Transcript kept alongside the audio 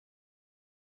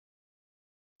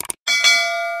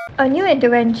A new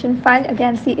intervention filed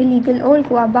against the illegal Old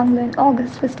Goa bungalow in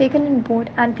August was taken on board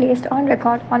and placed on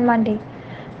record on Monday.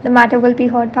 The matter will be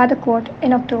heard by the court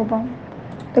in October.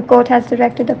 The court has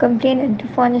directed the complainant to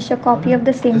furnish a copy of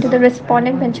the same to the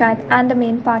respondent panchayat and the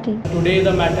main party. Today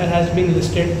the matter has been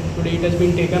listed, today it has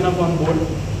been taken up on board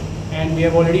and we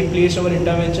have already placed our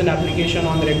intervention application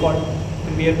on record.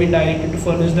 We have been directed to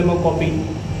furnish them a copy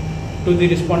to the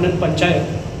respondent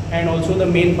panchayat and also the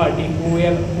main party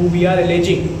who we are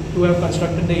alleging to have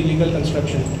constructed the illegal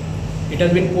construction. It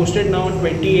has been posted now on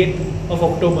 28th of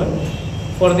October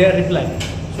for their reply.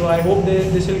 So I hope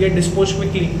this will get disposed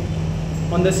quickly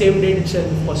on the same date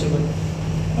itself if possible.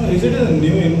 Is it a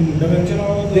new intervention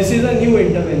or? This is a new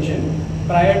intervention.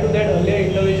 Prior to that, earlier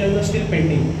interventions were still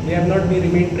pending. They have not been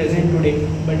remained present today,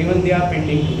 but even they are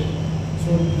pending today.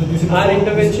 So this is our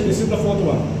intervention. This is the fourth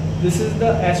one. This is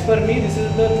the, as per me, this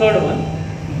is the third one,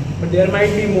 but there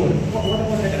might be more. What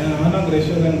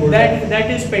about that? That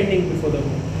is pending before the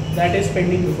court. That is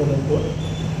pending before the court.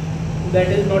 That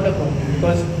is not a problem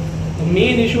because the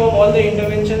main issue of all the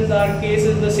interventions, our case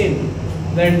is the same.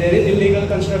 That there is illegal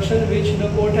construction which the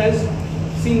court has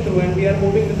seen through, and we are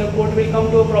hoping that the court will come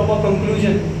to a proper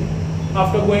conclusion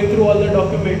after going through all the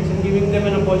documents and giving them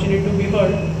an opportunity to be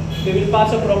heard. They will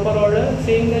pass a proper order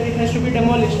saying that it has to be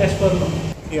demolished as per law.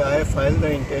 Yeah, I filed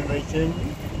the intervention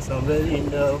somewhere in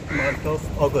the month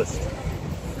of August,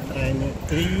 and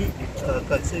three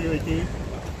consecutive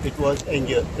it was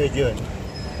adjourned,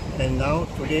 and now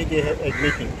today they have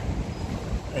admitted,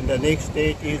 and the next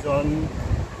date is on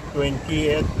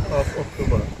 20th of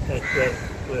October at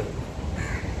 12.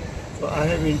 So I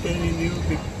have interviewed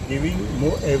with giving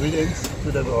more evidence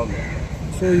to the government.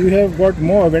 So you have got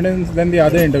more evidence than the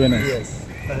other interveners? Yes,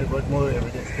 I have got more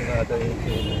evidence than other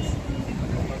interveners.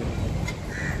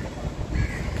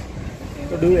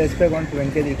 So do you expect on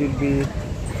 20th it will be,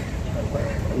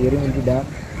 hearing will be done?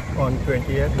 On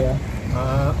 20th? Yeah.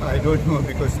 I don't know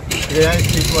because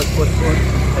realized it was postponed.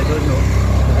 I don't know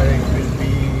whether it will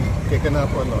be taken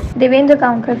up or not. Devendra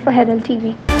Kaunkar for Herald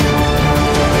TV.